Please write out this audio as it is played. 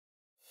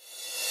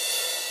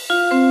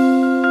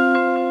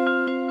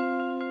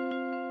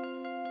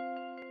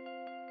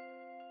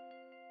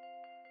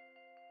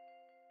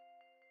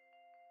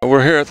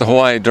the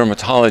Hawaii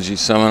Dermatology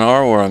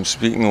Seminar, where I'm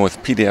speaking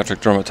with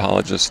pediatric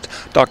dermatologist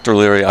Dr.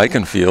 Larry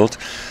Eichenfield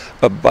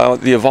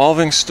about the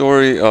evolving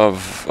story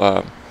of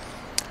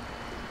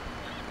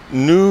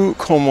new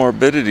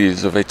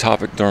comorbidities of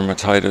atopic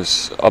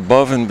dermatitis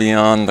above and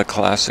beyond the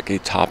classic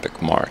atopic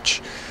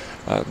march.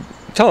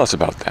 Tell us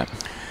about that.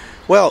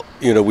 Well,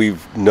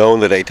 we've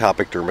known that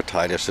atopic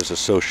dermatitis is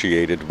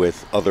associated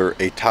with other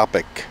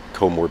atopic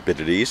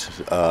comorbidities,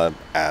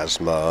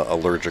 asthma,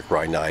 allergic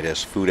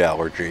rhinitis, food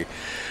allergy.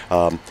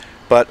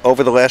 But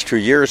over the last few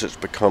years, it's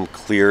become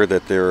clear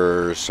that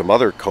there are some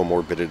other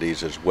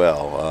comorbidities as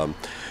well.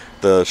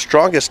 The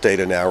strongest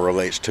data now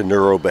relates to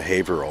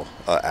neurobehavioral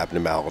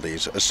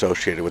abnormalities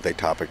associated with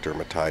atopic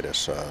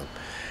dermatitis.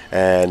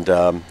 And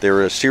there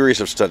are a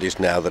series of studies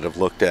now that have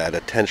looked at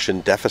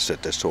attention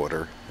deficit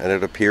disorder, and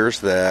it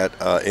appears that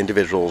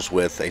individuals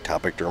with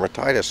atopic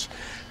dermatitis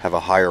have a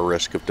higher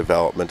risk of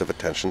development of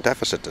attention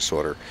deficit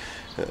disorder.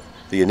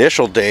 The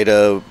initial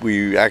data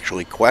we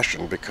actually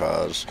questioned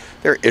because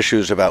there are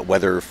issues about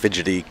whether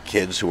fidgety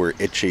kids who are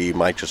itchy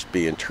might just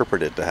be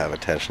interpreted to have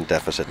attention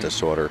deficit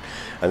disorder.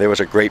 And there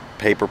was a great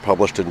paper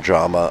published in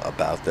JAMA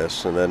about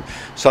this. And then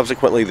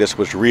subsequently this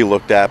was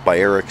re-looked at by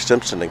Eric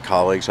Simpson and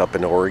colleagues up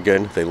in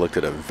Oregon. They looked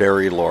at a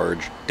very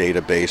large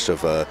database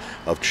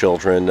of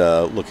children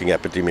looking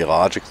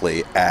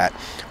epidemiologically at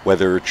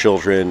whether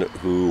children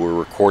who were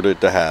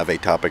recorded to have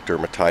atopic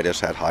dermatitis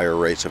had higher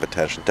rates of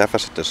attention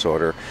deficit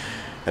disorder.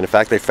 And in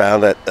fact, they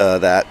found that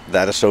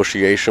that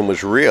association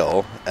was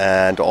real,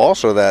 and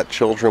also that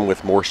children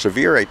with more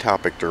severe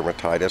atopic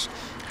dermatitis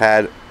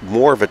had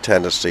more of a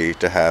tendency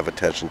to have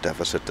attention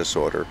deficit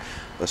disorder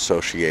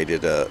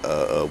associated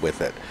with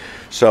it.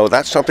 So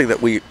that's something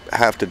that we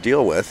have to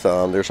deal with.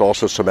 There's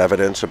also some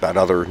evidence about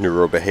other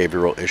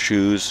neurobehavioral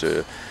issues.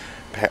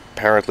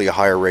 Apparently a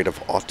higher rate of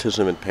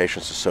autism in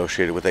patients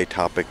associated with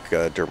atopic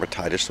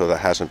dermatitis, though that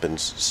hasn't been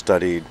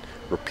studied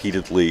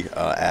repeatedly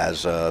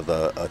as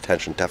the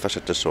attention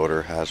deficit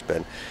disorder has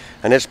been.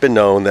 And it's been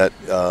known that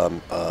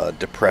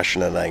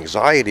depression and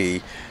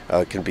anxiety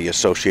can be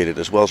associated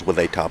as well as with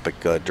atopic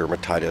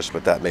dermatitis,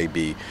 but that may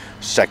be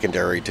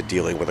secondary to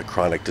dealing with a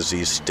chronic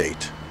disease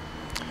state.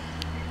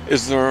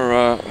 Is there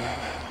a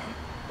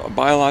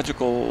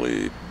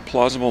biologically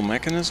plausible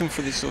mechanism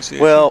for the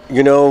association? Well,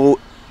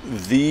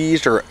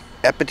 these are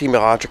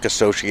epidemiologic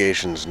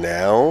associations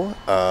now.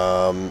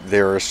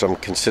 There are some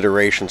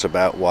considerations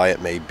about why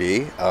it may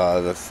be.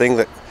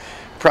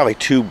 Probably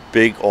two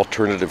big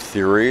alternative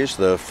theories.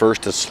 The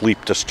first is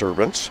sleep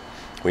disturbance.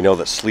 We know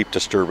that sleep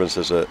disturbance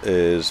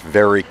is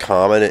very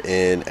common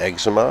in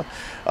eczema.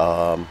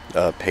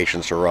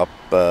 Patients are up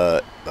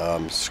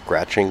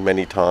scratching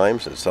many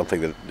times. It's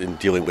something that in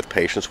dealing with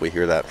patients we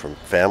hear that from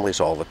families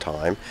all the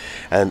time,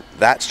 and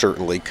that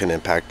certainly can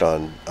impact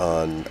on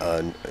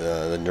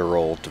the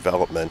neural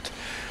development.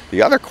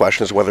 The other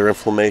question is whether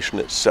inflammation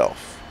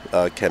itself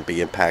can be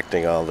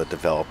impacting on the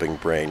developing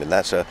brain, and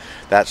that's a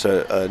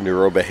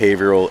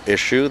neurobehavioral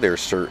issue.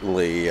 There's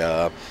certainly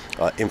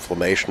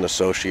inflammation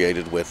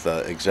associated with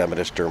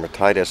eczematous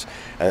dermatitis,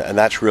 and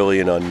that's really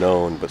an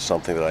unknown, but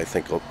something that I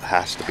think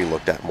has to be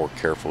looked at more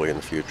carefully in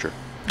the future.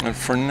 And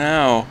for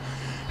now,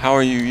 how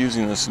are you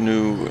using this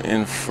new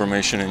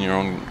information in your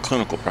own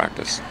clinical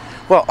practice?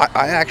 Well,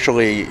 I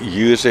actually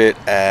use it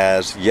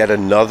as yet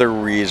another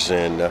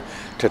reason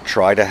to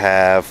try to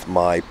have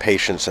my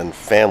patients and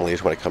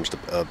families, when it comes to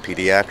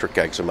pediatric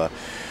eczema,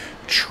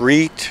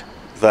 treat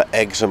the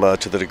eczema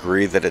to the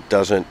degree that it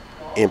doesn't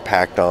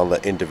impact on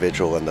the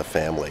individual and the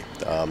family.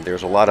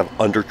 There's a lot of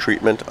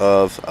undertreatment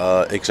of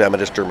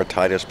eczematous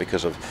dermatitis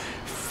because of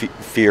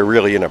fear,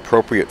 really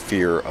inappropriate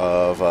fear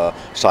of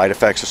side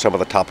effects of some of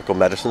the topical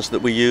medicines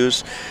that we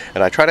use.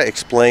 And I try to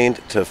explain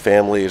to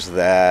families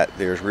that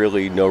there's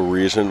really no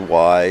reason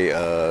why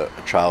a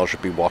child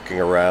should be walking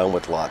around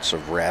with lots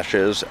of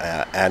rashes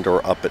and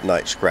or up at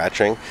night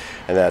scratching,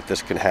 and that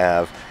this can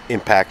have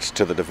impacts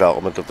to the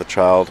development of the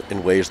child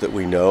in ways that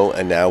we know,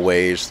 and now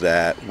ways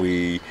that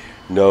we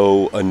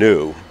know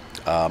anew.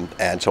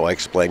 And so I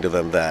explained to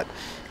them that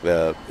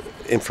the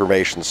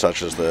information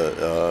such as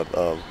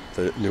the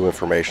new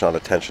information on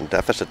attention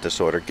deficit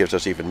disorder gives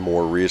us even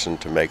more reason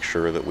to make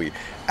sure that we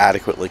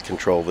adequately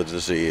control the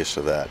disease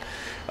so that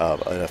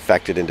an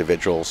affected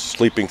individual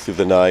sleeping through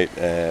the night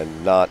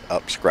and not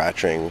up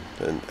scratching,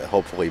 and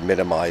hopefully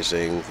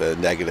minimizing the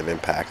negative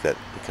impact that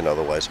it can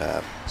otherwise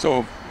have.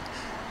 So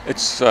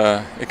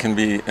it can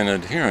be an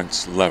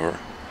adherence lever.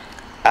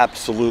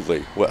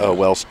 Absolutely,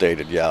 well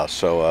stated, yeah.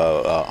 So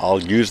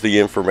I'll use the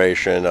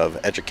information of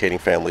educating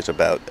families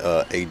about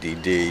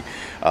ADD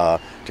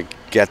to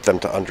get them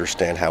to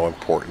understand how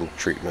important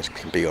treatments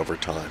can be over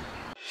time.